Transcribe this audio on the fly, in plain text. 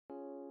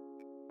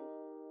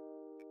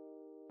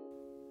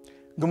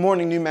Good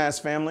morning, New Mass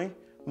family.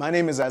 My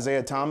name is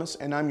Isaiah Thomas,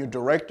 and I'm your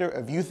Director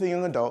of Youth and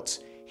Young Adults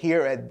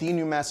here at the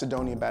New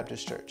Macedonia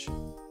Baptist Church.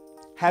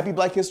 Happy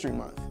Black History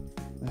Month.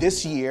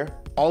 This year,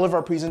 all of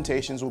our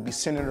presentations will be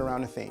centered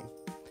around a theme.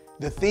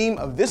 The theme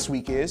of this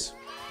week is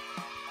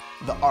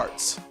the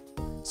arts.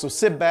 So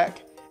sit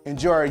back,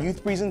 enjoy our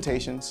youth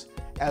presentations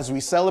as we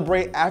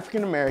celebrate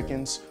African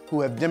Americans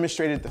who have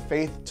demonstrated the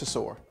faith to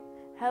soar.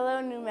 Hello,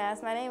 New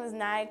Mass. My name is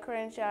Nia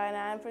Crenshaw, and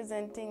I'm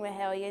presenting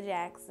Mahalia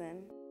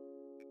Jackson.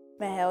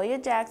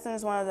 Mahalia Jackson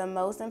is one of the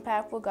most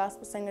impactful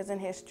gospel singers in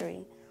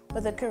history.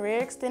 With a career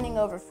extending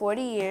over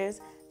 40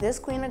 years, this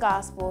queen of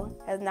gospel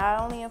has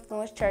not only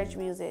influenced church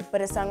music,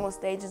 but has sung on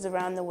stages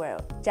around the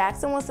world.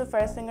 Jackson was the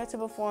first singer to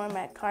perform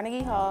at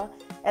Carnegie Hall,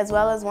 as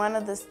well as one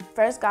of the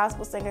first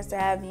gospel singers to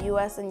have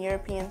U.S. and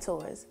European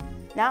tours.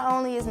 Not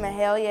only is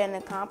Mahalia an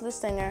accomplished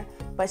singer,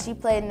 but she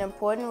played an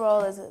important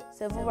role as a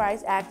civil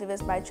rights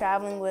activist by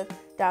traveling with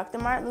Dr.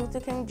 Martin Luther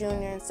King Jr.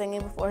 and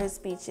singing before his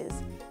speeches.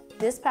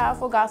 This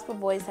powerful gospel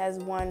voice has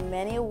won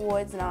many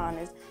awards and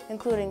honors,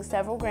 including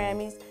several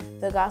Grammys,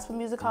 the Gospel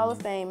Music Hall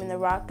of Fame, and the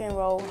Rock and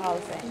Roll Hall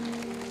of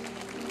Fame.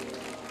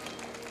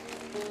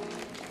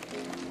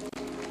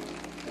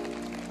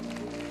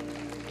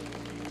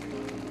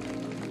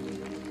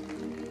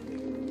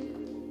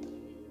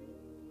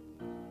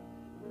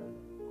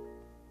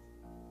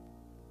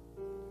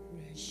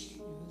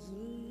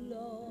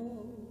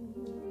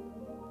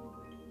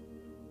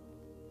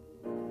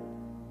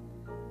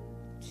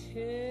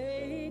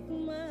 Take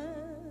my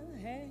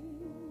hand,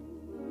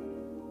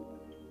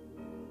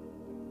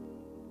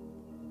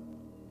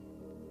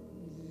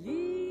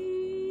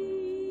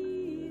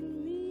 lead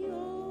me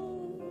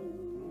on,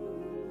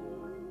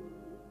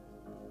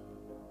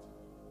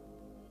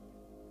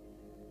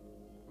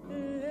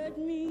 let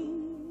me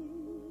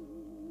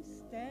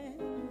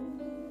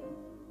stand.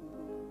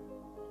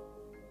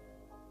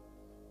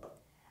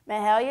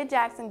 Mahalia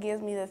Jackson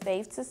gives me the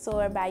faith to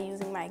soar by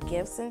using my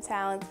gifts and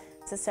talents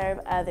to serve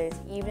others,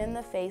 even in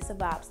the face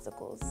of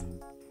obstacles.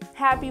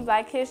 Happy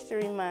Black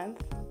History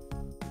Month.